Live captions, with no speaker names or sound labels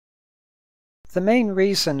The main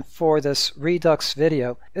reason for this Redux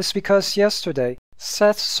video is because yesterday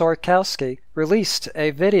Seth Skorkowsky released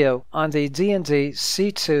a video on the D&D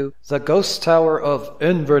C2 The Ghost Tower of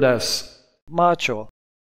Inverness module.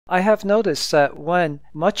 I have noticed that when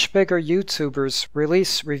much bigger YouTubers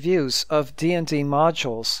release reviews of D&D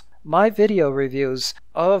modules, my video reviews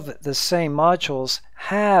of the same modules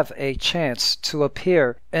have a chance to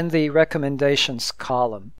appear in the recommendations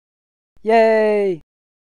column. Yay!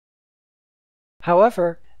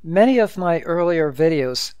 However, many of my earlier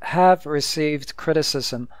videos have received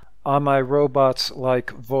criticism on my robot-like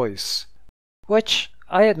voice, which,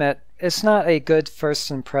 I admit, is not a good first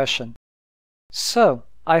impression. So,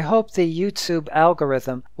 I hope the YouTube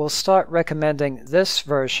algorithm will start recommending this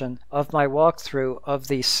version of my walkthrough of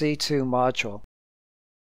the C2 module.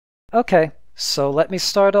 Okay, so let me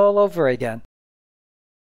start all over again.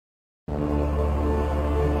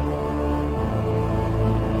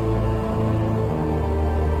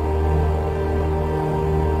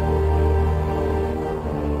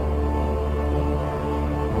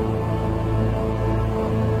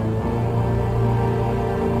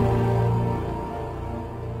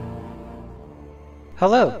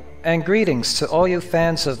 Hello, and greetings to all you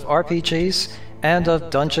fans of RPGs and of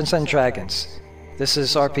Dungeons & Dragons. This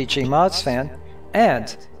is RPGmodsFan,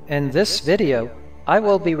 and in this video, I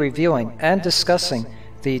will be reviewing and discussing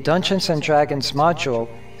the Dungeons & Dragons module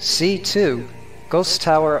C2 Ghost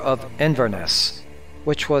Tower of Inverness,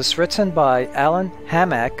 which was written by Alan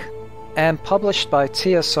Hammack and published by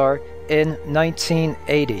TSR in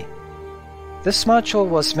 1980. This module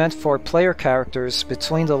was meant for player characters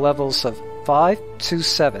between the levels of 5 to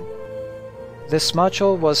 7. This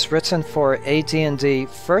module was written for AD&D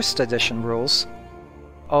First Edition rules.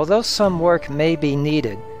 Although some work may be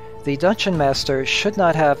needed, the Dungeon Master should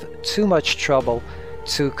not have too much trouble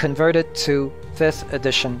to convert it to 5th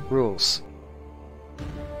Edition rules.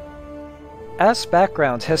 As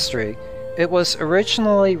background history, it was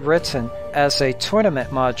originally written as a tournament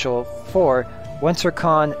module for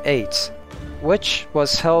WinterCon 8, which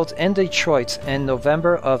was held in Detroit in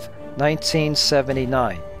November of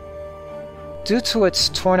 1979. Due to its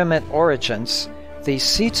tournament origins, the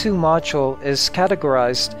C2 module is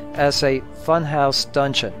categorized as a funhouse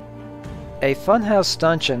dungeon. A funhouse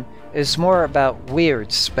dungeon is more about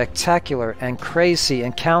weird, spectacular, and crazy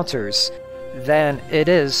encounters than it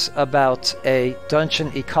is about a dungeon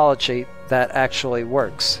ecology that actually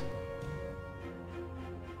works.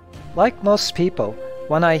 Like most people,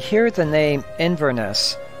 when I hear the name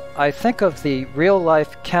Inverness, I think of the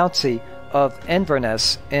real-life county of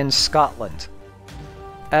Inverness in Scotland.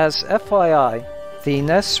 As FYI, the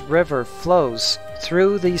Ness River flows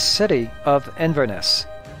through the city of Inverness.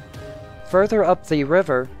 Further up the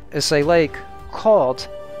river is a lake called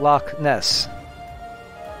Loch Ness.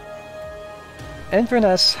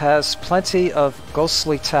 Inverness has plenty of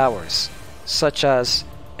ghostly towers, such as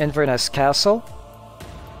Inverness Castle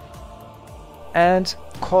and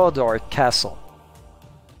Cawdor Castle.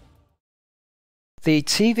 The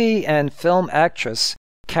TV and film actress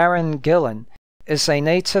Karen Gillan is a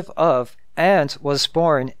native of and was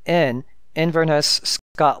born in Inverness,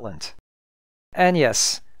 Scotland. And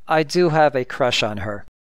yes, I do have a crush on her.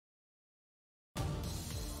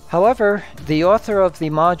 However, the author of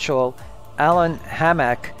the module, Alan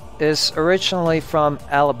Hammack, is originally from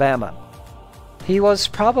Alabama. He was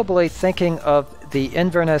probably thinking of the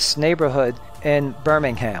Inverness neighborhood in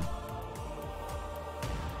Birmingham.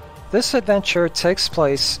 This adventure takes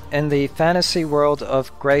place in the fantasy world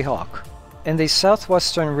of Greyhawk, in the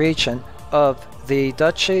southwestern region of the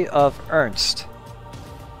Duchy of Ernst.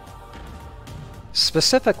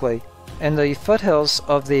 Specifically, in the foothills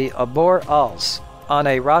of the Abbor-Alz, on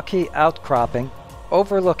a rocky outcropping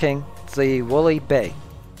overlooking the Woolly Bay.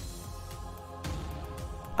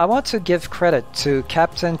 I want to give credit to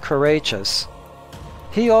Captain Courageous.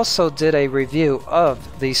 He also did a review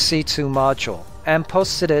of the C2 module and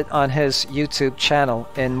posted it on his YouTube channel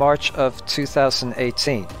in March of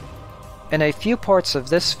 2018. In a few parts of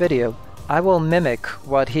this video, I will mimic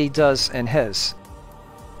what he does in his.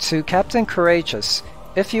 To Captain Courageous,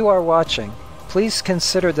 if you are watching, please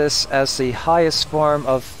consider this as the highest form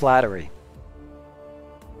of flattery.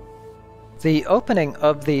 The opening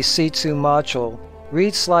of the C2 module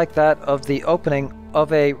reads like that of the opening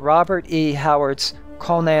of a Robert E. Howard's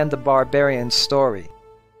Conan the Barbarian story.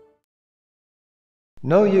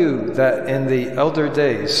 Know you that in the elder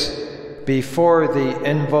days, before the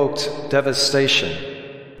invoked devastation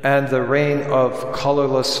and the reign of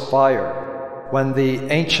colorless fire, when the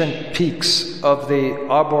ancient peaks of the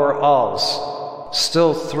Abbor-Alz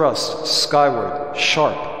still thrust skyward,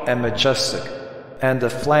 sharp and majestic, and the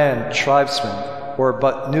Flan tribesmen were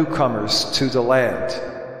but newcomers to the land.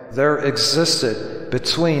 There existed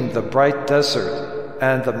between the bright desert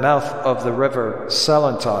and the mouth of the river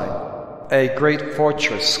Selentine a great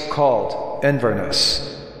fortress called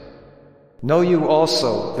Inverness. Know you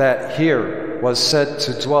also that here was said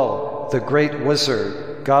to dwell the great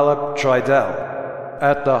wizard Galip-Dridel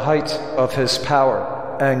at the height of his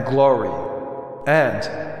power and glory, and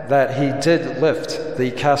that he did lift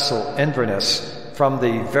the castle Inverness from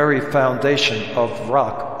the very foundation of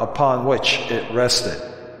rock upon which it rested.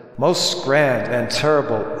 Most grand and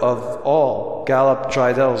terrible of all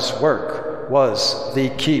Galip-Dridel's work was the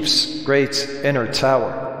keep's great inner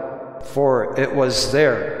tower, for it was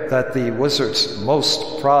there that the wizard's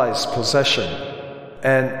most prized possession,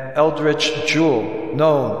 an eldritch jewel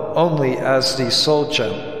known only as the Soul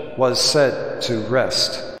Gem, was said to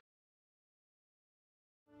rest.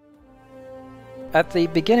 At the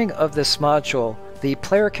beginning of this module, the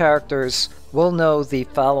player characters will know the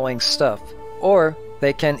following stuff, or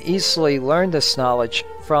they can easily learn this knowledge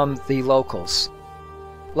from the locals.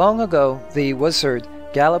 Long ago, the wizard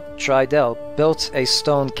Galip-Dridel built a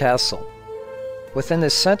stone castle. Within the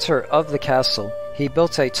center of the castle, he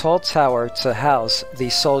built a tall tower to house the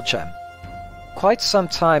Soul Gem. Quite some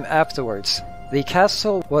time afterwards, the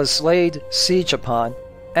castle was laid siege upon,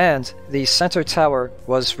 and the center tower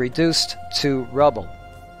was reduced to rubble.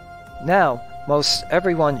 Now, most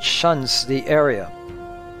everyone shuns the area.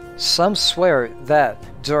 Some swear that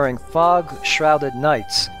during fog-shrouded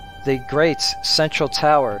nights, the great central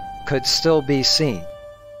tower could still be seen.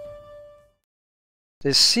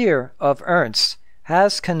 The seer of Ernst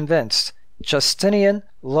has convinced Justinian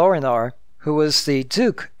Lorinar, who was the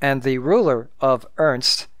duke and the ruler of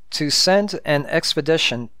Ernst, to send an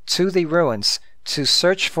expedition to the ruins to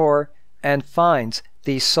search for and find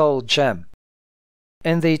the Soul Gem.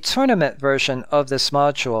 In the tournament version of this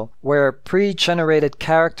module, where pre-generated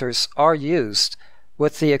characters are used,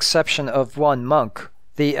 with the exception of one monk,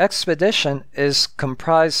 the expedition is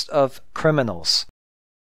comprised of criminals,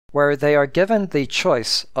 where they are given the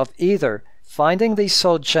choice of either finding the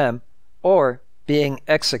Soul Gem or being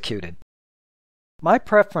executed. My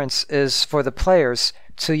preference is for the players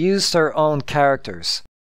to use their own characters,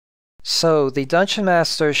 so the Dungeon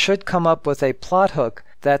Master should come up with a plot hook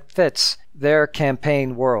that fits their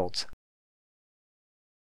campaign world.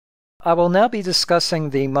 I will now be discussing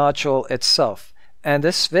the module itself, and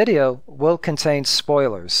this video will contain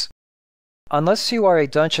spoilers. Unless you are a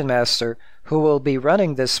Dungeon Master who will be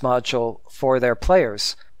running this module for their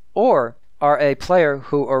players, or are a player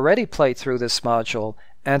who already played through this module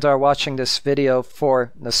and are watching this video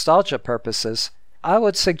for nostalgia purposes, I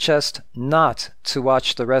would suggest not to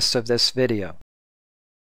watch the rest of this video.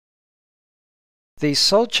 The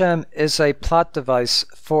Soul Gem is a plot device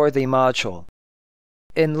for the module.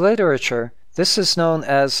 In literature, this is known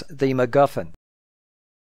as the MacGuffin.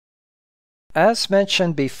 As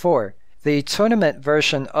mentioned before, the tournament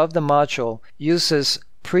version of the module uses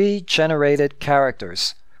pre-generated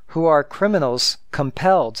characters, who are criminals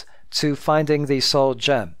compelled to finding the Soul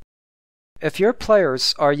Gem. If your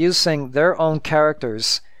players are using their own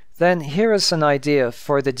characters, then here is an idea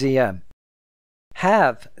for the DM.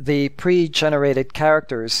 Have the pre-generated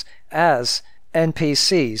characters as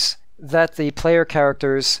NPCs that the player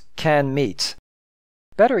characters can meet.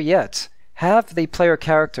 Better yet, have the player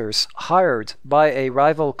characters hired by a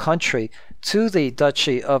rival country to the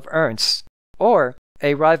Duchy of Ernst, or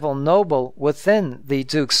a rival noble within the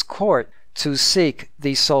Duke's court to seek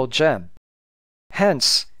the Soul Gem.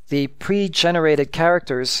 Hence, the pre-generated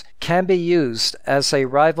characters can be used as a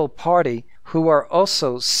rival party who are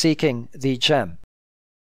also seeking the gem.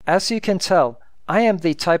 As you can tell, I am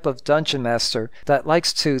the type of Dungeon Master that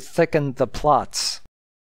likes to thicken the plots.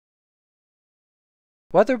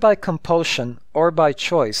 Whether by compulsion or by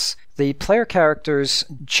choice, the player characters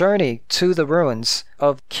journey to the ruins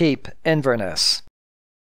of Keep Inverness.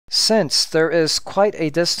 Since there is quite a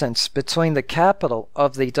distance between the capital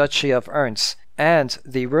of the Duchy of Ernst and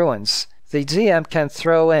the ruins, the DM can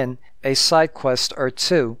throw in a side quest or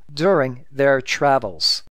two during their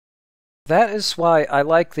travels. That is why I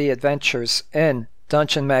like the adventures in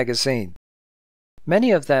Dungeon Magazine.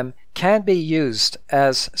 Many of them can be used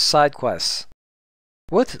as side quests.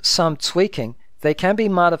 With some tweaking, they can be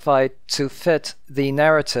modified to fit the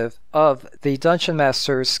narrative of the Dungeon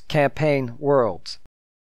Master's campaign world.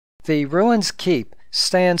 The Ruins Keep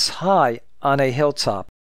stands high on a hilltop.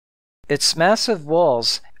 Its massive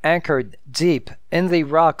walls anchored deep in the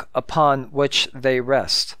rock upon which they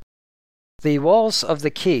rest. The walls of the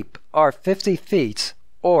keep are 50 feet,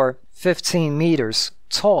 or 15 meters,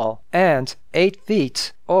 tall, and 8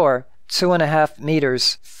 feet, or 2.5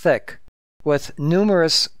 meters thick, with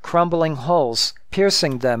numerous crumbling holes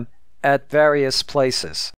piercing them at various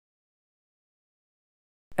places.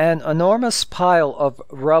 An enormous pile of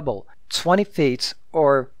rubble, 20 feet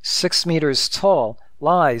or 6 meters tall,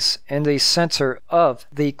 lies in the center of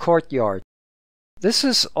the courtyard. This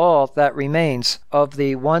is all that remains of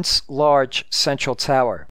the once large central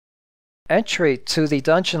tower. Entry to the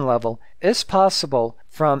dungeon level is possible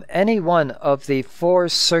from any one of the 4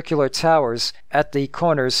 circular towers at the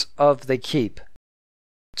corners of the keep.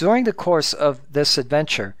 During the course of this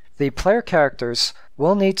adventure, the player characters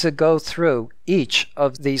will need to go through each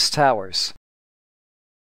of these towers.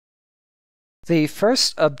 The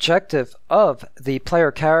first objective of the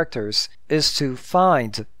player characters is to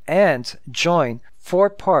find and join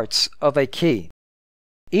 4 parts of a key.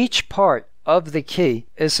 Each part of the key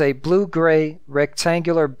is a blue-gray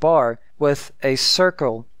rectangular bar with a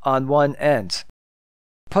circle on one end.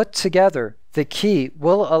 Put together, the key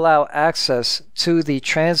will allow access to the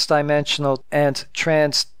transdimensional and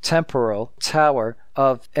transtemporal Tower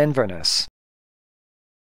of Inverness.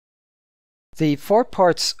 The 4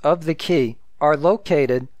 parts of the key are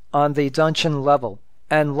located on the dungeon level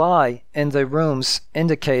and lie in the rooms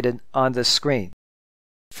indicated on the screen.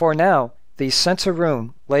 For now, the center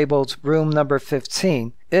room, labeled room number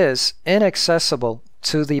 15, is inaccessible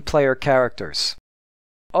to the player characters.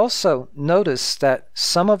 Also, notice that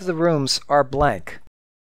some of the rooms are blank.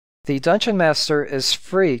 The Dungeon Master is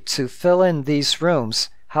free to fill in these rooms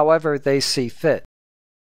however they see fit.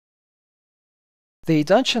 The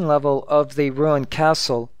dungeon level of the ruined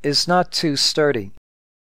castle is not too sturdy.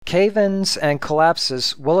 Cave-ins and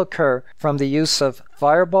collapses will occur from the use of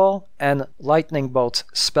fireball and lightning bolt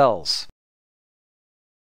spells.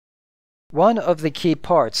 One of the key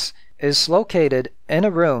parts is located in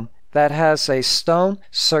a room that has a stone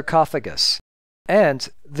sarcophagus, and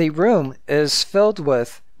the room is filled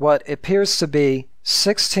with what appears to be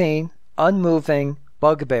 16 unmoving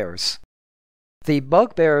bugbears. The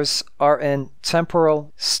bugbears are in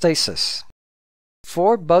temporal stasis.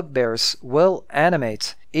 4 bugbears will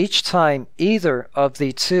animate each time either of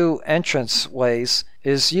the 2 entranceways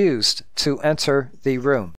is used to enter the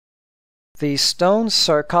room. The stone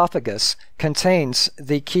sarcophagus contains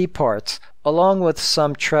the key parts along with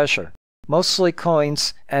some treasure, mostly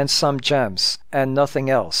coins and some gems, and nothing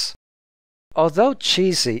else. Although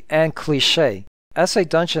cheesy and cliché, as a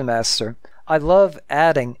dungeon master, I love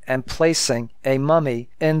adding and placing a mummy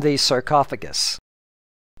in the sarcophagus.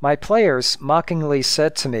 My players mockingly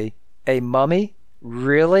said to me, "A mummy?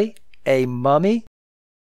 Really? A mummy?"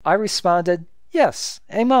 I responded, "Yes,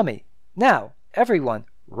 a mummy. Now, everyone,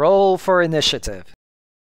 roll for initiative."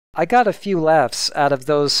 I got a few laughs out of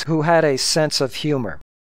those who had a sense of humor.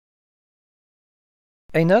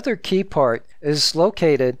 Another key part is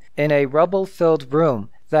located in a rubble-filled room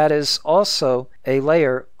that is also a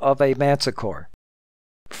lair of a manticore.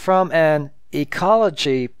 From an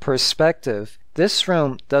ecology perspective, this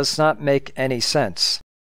room does not make any sense.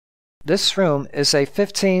 This room is a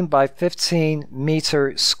 15 by 15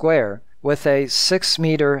 meter square with a 6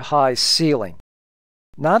 meter high ceiling.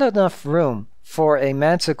 Not enough room for a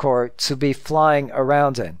manticore to be flying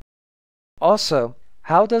around in. Also,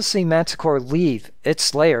 how does the manticore leave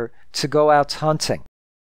its lair to go out hunting?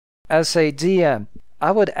 As a DM,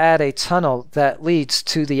 I would add a tunnel that leads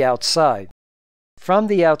to the outside. From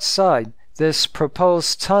the outside, this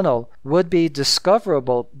proposed tunnel would be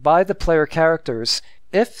discoverable by the player characters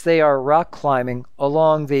if they are rock climbing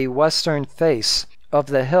along the western face of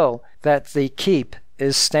the hill that the keep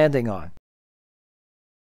is standing on.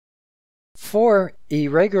 4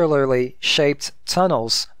 irregularly shaped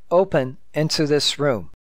tunnels open into this room.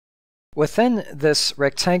 Within this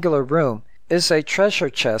rectangular room is a treasure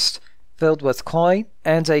chest filled with coin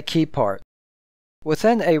and a key part.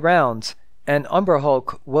 Within a round, an Umber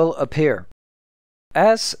Hulk will appear.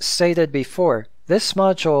 As stated before, this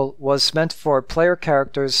module was meant for player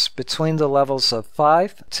characters between the levels of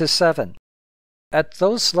 5 to 7. At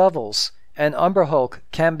those levels, an Umber Hulk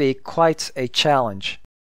can be quite a challenge.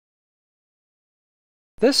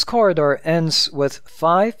 This corridor ends with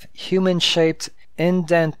 5 human-shaped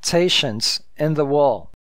indentations in the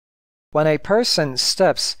wall. When a person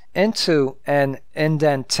steps into an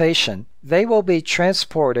indentation, they will be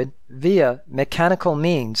transported via mechanical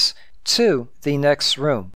means to the next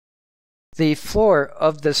room. The floor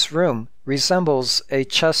of this room resembles a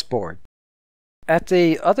chessboard. At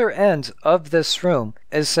the other end of this room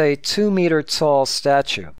is a 2 meter tall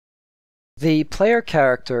statue. the player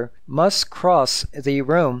character must cross the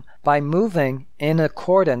room by moving in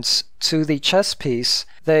accordance to the chess piece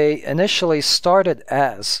they initially started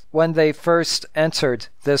as when they first entered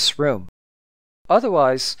this room.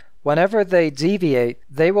 Otherwise, whenever they deviate,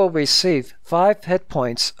 they will receive 5 hit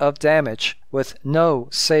points of damage with no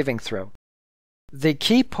saving throw. The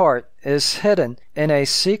key part is hidden in a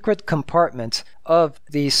secret compartment of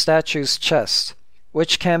the statue's chest,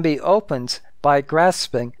 which can be opened by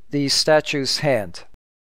grasping the statue's hand.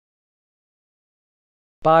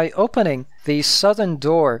 By opening the southern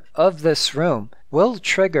door of this room will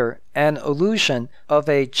trigger an illusion of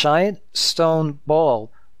a giant stone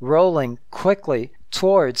ball rolling quickly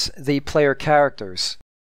towards the player characters.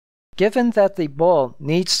 Given that the ball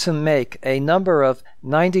needs to make a number of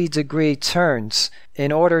 90-degree turns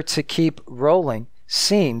in order to keep rolling,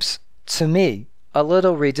 seems, to me, a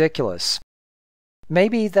little ridiculous.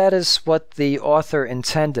 Maybe that is what the author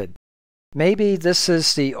intended. Maybe this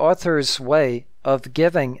is the author's way of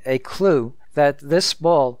giving a clue that this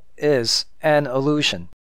ball is an illusion.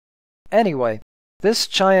 Anyway, this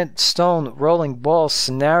giant stone rolling ball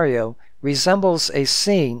scenario resembles a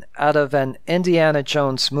scene out of an Indiana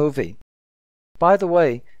Jones movie. By the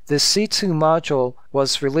way, the C2 module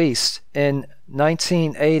was released in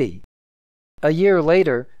 1980. A year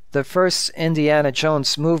later, the first Indiana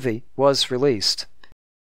Jones movie was released.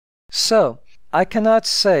 So, I cannot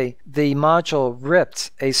say the module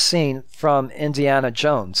ripped a scene from Indiana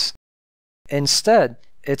Jones. Instead,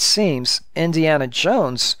 it seems Indiana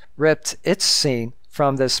Jones ripped its scene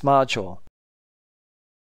from this module.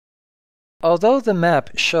 Although the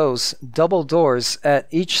map shows double doors at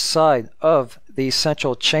each side of the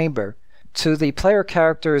central chamber, to the player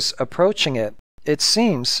characters approaching it, it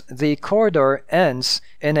seems the corridor ends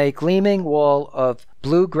in a gleaming wall of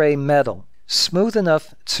blue-gray metal, smooth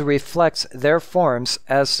enough to reflect their forms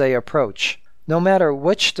as they approach, no matter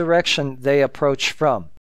which direction they approach from.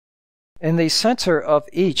 In the center of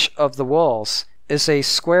each of the walls is a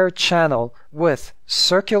square channel with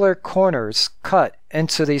circular corners cut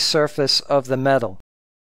into the surface of the metal.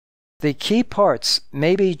 The key parts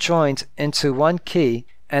may be joined into one key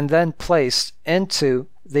and then placed into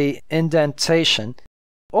the indentation,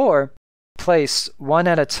 or placed one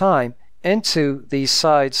at a time into the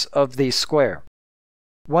sides of the square.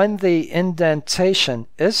 When the indentation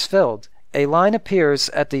is filled, a line appears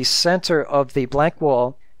at the center of the blank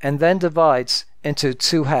wall and then divides into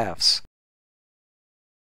 2 halves,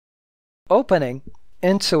 opening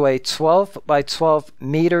into a 12 by 12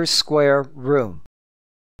 meter square room.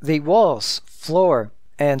 The walls, floor,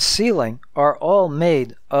 and ceiling are all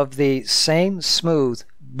made of the same smooth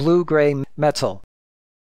blue-gray metal.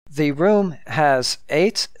 The room has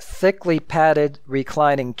 8 thickly padded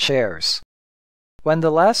reclining chairs. When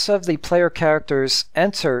the last of the player characters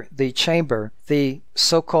enter the chamber, the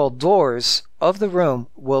so-called doors of the room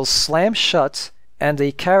will slam shut and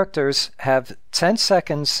the characters have 10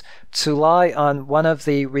 seconds to lie on one of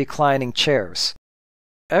the reclining chairs.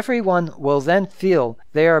 Everyone will then feel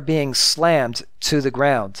they are being slammed to the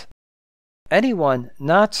ground. Anyone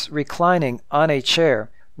not reclining on a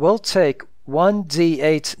chair will take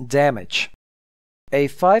 1d8 damage. A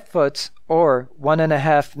 5-foot or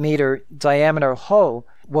 1.5 meter diameter hole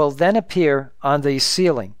will then appear on the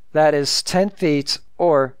ceiling, that is 10 feet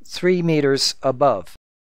or 3 meters above.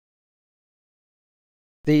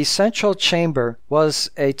 The central chamber was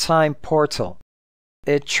a time portal.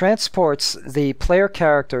 It transports the player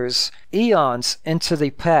characters eons into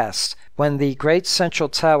the past when the great central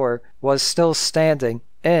tower was still standing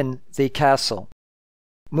in the castle.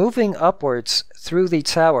 Moving upwards through the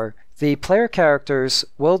tower, the player characters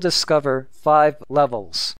will discover 5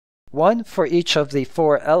 levels, 1 for each of the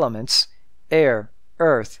 4 elements, air,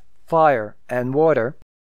 earth, fire, and water,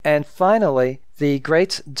 and finally the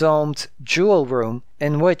great domed jewel room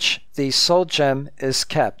in which the soul gem is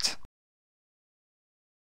kept.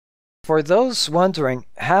 For those wondering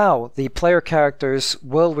how the player characters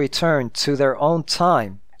will return to their own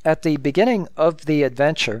time, at the beginning of the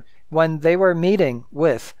adventure, when they were meeting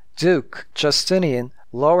with Duke Justinian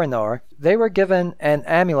Lorinar, they were given an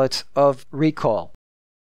amulet of recall.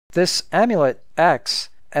 This amulet acts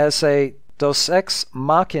as a Deus Ex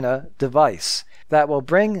Machina device that will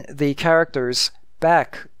bring the characters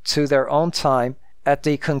back to their own time at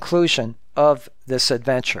the conclusion of this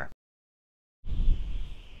adventure.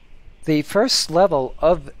 The first level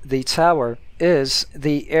of the tower is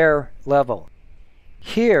the air level.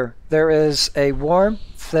 Here there is a warm,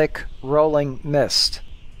 thick, rolling mist.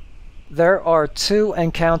 There are 2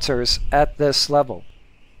 encounters at this level.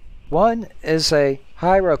 One is a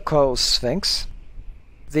Hierarcho Sphinx.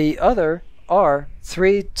 The other are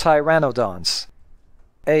 3 pteranodons.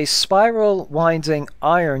 A spiral winding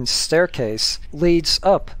iron staircase leads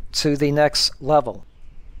up to the next level.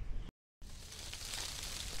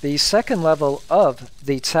 The second level of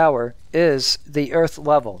the tower is the earth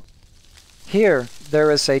level. Here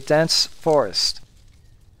there is a dense forest.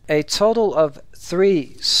 A total of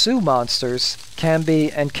 3 Sioux monsters can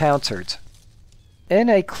be encountered. In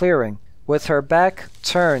a clearing, with her back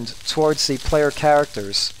turned towards the player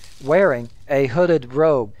characters, wearing a hooded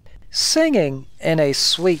robe, singing in a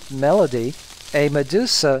sweet melody, a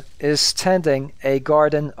Medusa is tending a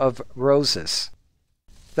garden of roses.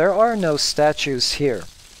 There are no statues here.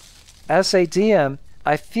 As a DM,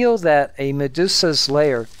 I feel that a Medusa's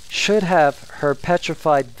lair should have her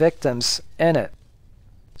petrified victims in it.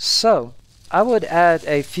 So, I would add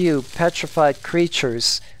a few petrified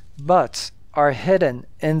creatures, but are hidden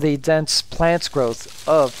in the dense plant growth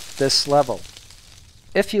of this level.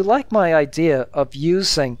 If you like my idea of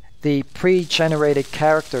using the pre-generated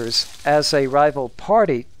characters as a rival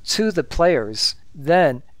party to the players,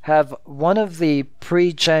 then have one of the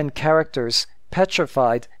pre-gen characters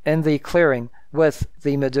petrified in the clearing with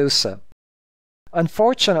the Medusa.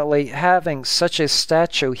 Unfortunately, having such a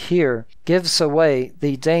statue here gives away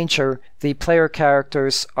the danger the player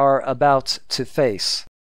characters are about to face.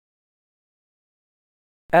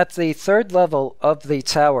 At the third level of the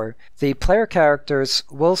tower, the player characters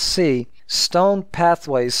will see stone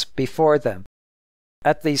pathways before them.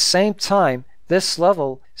 At the same time, this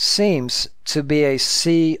level seems to be a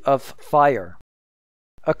sea of fire.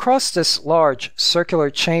 Across this large circular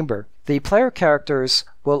chamber, the player characters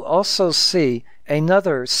will also see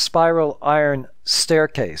another spiral iron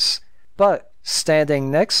staircase, but standing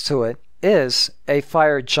next to it is a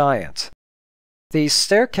fire giant. The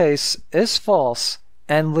staircase is false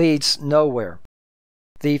and leads nowhere.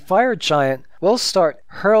 The fire giant will start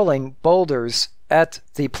hurling boulders at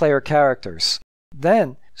the player characters,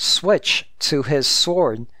 then switch to his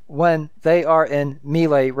sword when they are in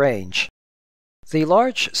melee range. The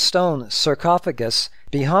large stone sarcophagus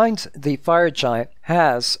behind the fire giant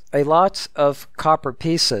has a lot of copper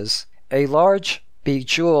pieces, a large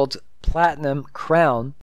bejeweled platinum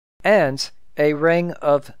crown, and a ring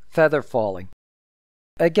of feather falling.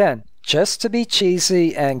 Again, just to be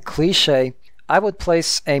cheesy and cliche, I would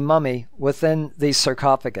place a mummy within the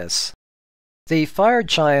sarcophagus. The fire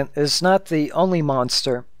giant is not the only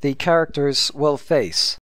monster the characters will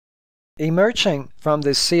face. Emerging from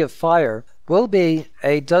the sea of fire will be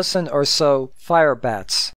a dozen or so fire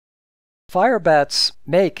bats. Fire bats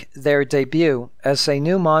make their debut as a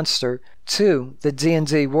new monster to the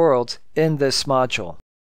D&D world in this module.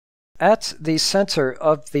 At the center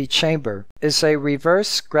of the chamber is a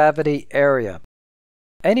reverse gravity area.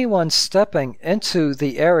 Anyone stepping into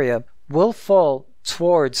the area will fall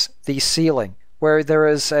towards the ceiling, where there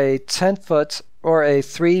is a 10-foot or a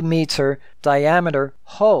 3-meter diameter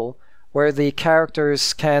hole where the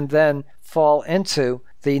characters can then fall into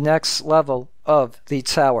the next level of the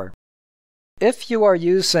tower. If you are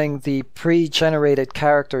using the pre-generated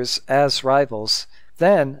characters as rivals,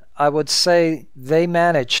 then I would say they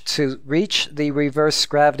manage to reach the reverse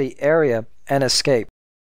gravity area and escape.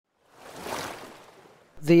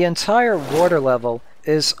 The entire water level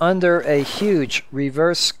is under a huge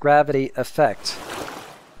reverse gravity effect.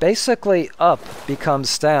 Basically, up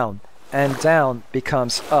becomes down, and down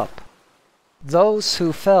becomes up. Those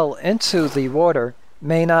who fell into the water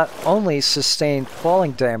may not only sustain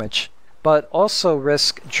falling damage, but also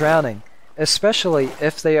risk drowning, especially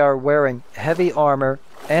if they are wearing heavy armor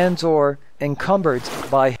and/or encumbered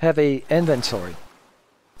by heavy inventory.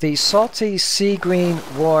 The salty sea green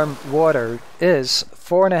warm water is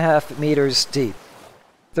 4.5 meters deep.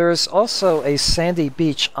 There is also a sandy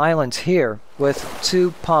beach island here with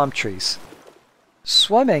 2 palm trees.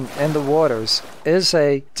 Swimming in the waters is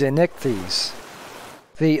a denichthyes.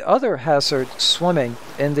 The other hazard swimming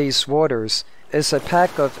in these waters is a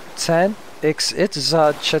pack of 10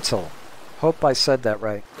 Ixitzalchital. Hope I said that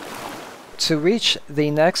right. To reach the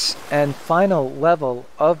next and final level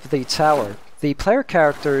of the tower, the player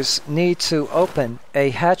characters need to open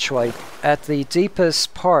a hatchway at the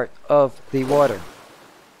deepest part of the water.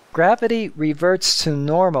 Gravity reverts to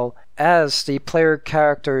normal as the player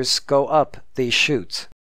characters go up the chute.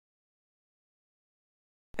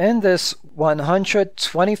 In this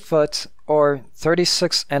 120-foot or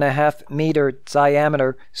 36.5 meter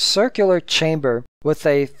diameter circular chamber with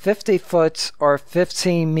a 50-foot or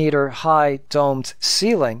 15-meter high domed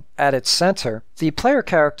ceiling at its center, the player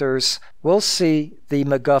characters will see the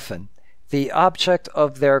MacGuffin, the object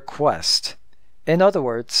of their quest. In other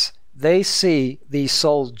words, they see the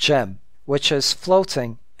soul gem, which is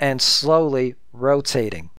floating and slowly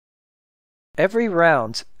rotating. Every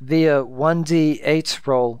round, via 1d8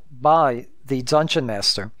 roll by the Dungeon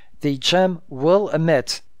Master, the gem will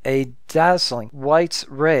emit a dazzling white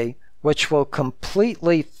ray which will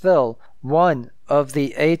completely fill one of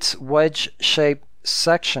the 8 wedge-shaped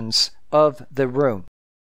sections of the room.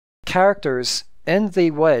 Characters in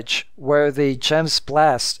the wedge where the gem's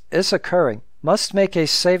blast is occurring must make a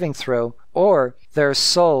saving throw or their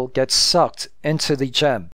soul gets sucked into the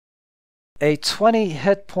gem. A 20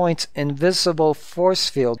 hit point invisible force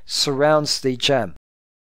field surrounds the gem.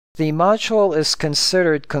 The module is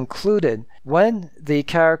considered concluded when the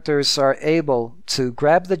characters are able to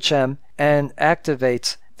grab the gem and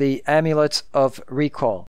activate the Amulet of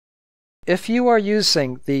Recall. If you are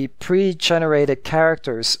using the pre-generated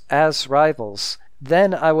characters as rivals,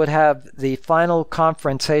 then I would have the final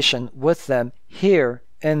confrontation with them here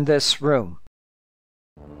in this room.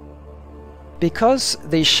 Because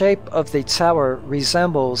the shape of the tower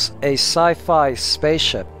resembles a sci-fi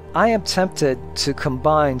spaceship, I am tempted to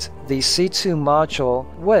combine the C2 module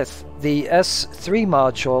with the S3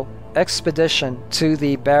 module, Expedition to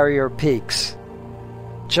the Barrier Peaks.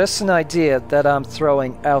 Just an idea that I'm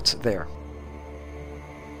throwing out there.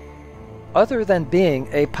 Other than being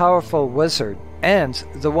a powerful wizard and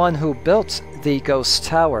the one who built the Ghost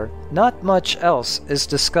Tower, not much else is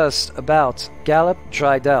discussed about Gallop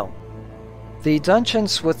Drydell. The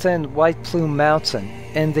dungeons within White Plume Mountain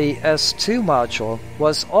in the S2 module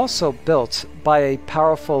was also built by a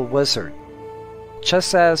powerful wizard.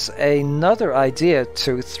 Just as another idea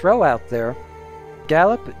to throw out there,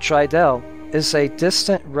 Gallop Drydell is a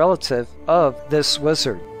distant relative of this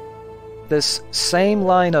wizard. This same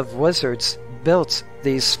line of wizards built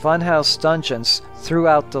these funhouse dungeons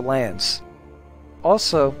throughout the lands.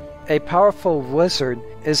 Also, a powerful wizard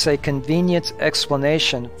is a convenient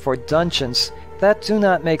explanation for dungeons that do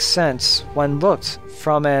not make sense when looked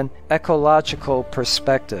from an ecological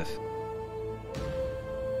perspective.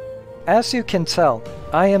 As you can tell,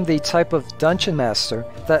 I am the type of dungeon master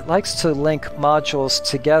that likes to link modules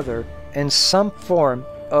together in some form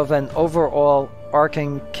of an overall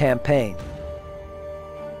arcing campaign.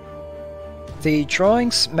 The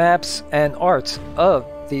drawings, maps, and art of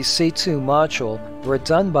the C2 module were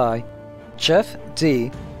done by Jeff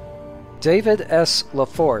D., David S.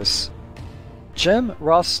 LaForce, Jim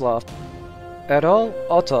Rosloff, Errol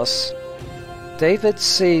Otos, David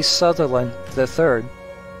C. Sutherland III,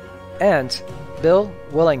 and Bill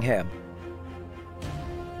Willingham.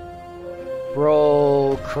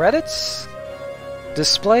 Roll credits?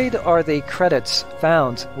 Displayed are the credits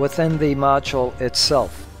found within the module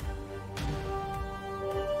itself.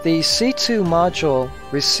 The C2 module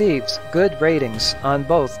received good ratings on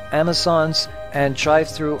both Amazon's and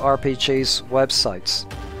Drive-Thru RPG's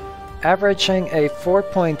websites, averaging a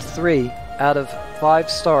 4.3 out of 5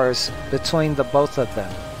 stars between the both of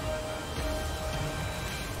them.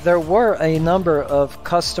 There were a number of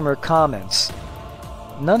customer comments.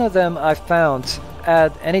 None of them I found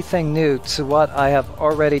add anything new to what I have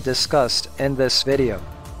already discussed in this video.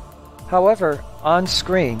 However, on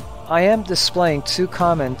screen, I am displaying 2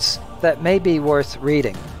 comments that may be worth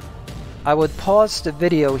reading. I would pause the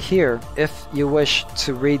video here if you wish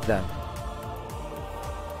to read them.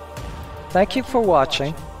 Thank you for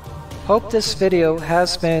watching. Hope this video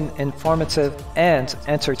has been informative and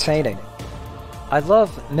entertaining. I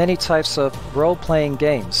love many types of role-playing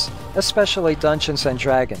games, especially Dungeons &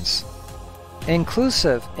 Dragons.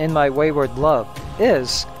 Inclusive in my wayward love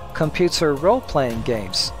is computer role-playing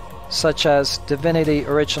games, such as Divinity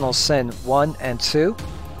Original Sin 1 and 2,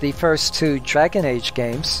 the first 2 Dragon Age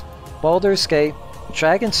games, Baldur's Gate,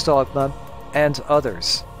 Dragon's Dogma, and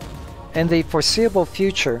others. In the foreseeable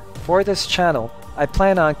future for this channel, I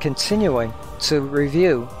plan on continuing to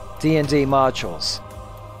review D&D modules.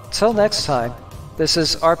 Till next time, this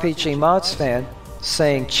is RPGmodsFan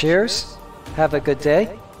saying cheers, have a good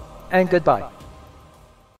day, and goodbye.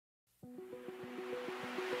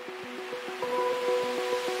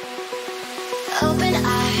 Open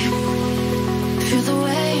eye, feel the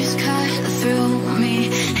waves cut through me,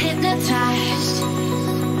 hypnotized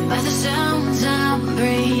by the sounds I'm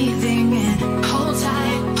breathing in. Hold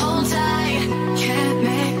tight,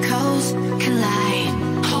 chemicals collide.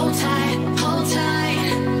 Hold tight, hold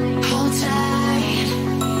tight, hold tight.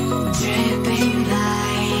 Dripping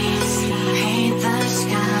lights paint the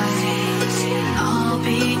skies, all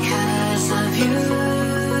because of you.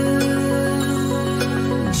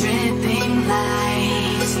 Dripping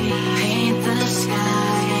lights paint the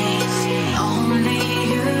sky.